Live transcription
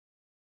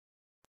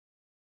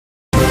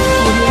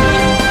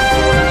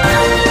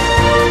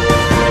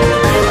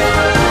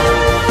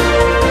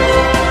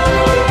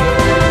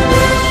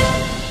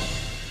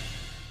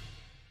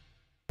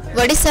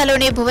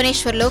ఒడిశాలోని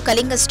భువనేశ్వర్లో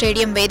కళింగ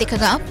స్టేడియం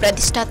వేదికగా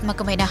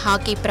ప్రతిష్టాత్మకమైన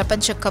హాకీ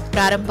ప్రపంచ కప్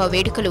ప్రారంభ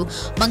వేడుకలు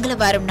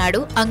మంగళవారం నాడు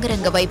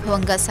అంగరంగ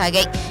వైభవంగా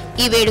సాగాయి.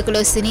 ఈ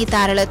వేడుకలో సినీ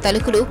తారల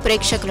తలుకులు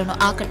ప్రేక్షకులను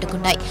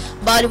ఆకట్టుకున్నాయి.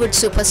 బాలీవుడ్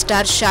సూపర్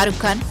స్టార్ షారుఖ్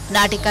ఖాన్,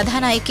 నాటి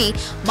కథానాయకి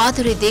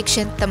మాధురి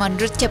దీక్షిత్ తమ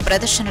నృత్య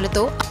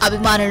ప్రదర్శనలతో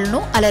అభిమానులను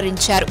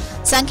అలరించారు.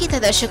 సంగీత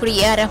దర్శకుడు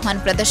ఏఆర్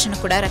రెహమాన్ ప్రదర్శన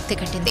కూడా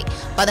రక్తికట్టింది.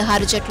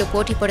 16 జట్లు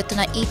పోటీ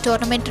పడుతున్న ఈ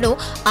టోర్నమెంట్లో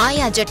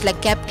ఆయా జట్ల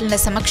కెప్టెన్ల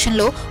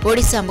సమక్షంలో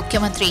ఒడిశా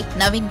ముఖ్యమంత్రి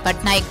నవీన్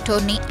పట్నాయక్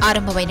టోర్నీ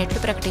ఆరంభమైనట్లు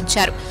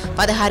ప్రకటించారు.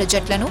 16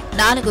 జట్లను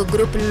 4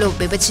 గ్రూపుల్లో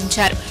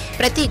విభజించారు.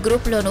 ప్రతి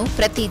గ్రూపులోనూ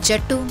ప్రతి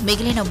జట్టు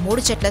మిగిలిన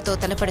 3 జట్లతో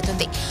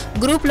తలపడుతుంది.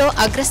 గ్రూప్లో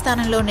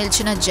అగ్రస్థానంలో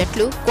నిలిచిన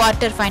జట్లు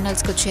క్వార్టర్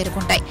ఫైనల్స్ కు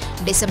చేరుకుంటాయి.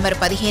 డిసెంబర్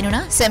 15న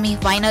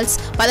సెమీఫైనల్స్,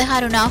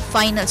 16న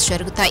ఫైనల్స్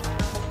జరుగుతాయి.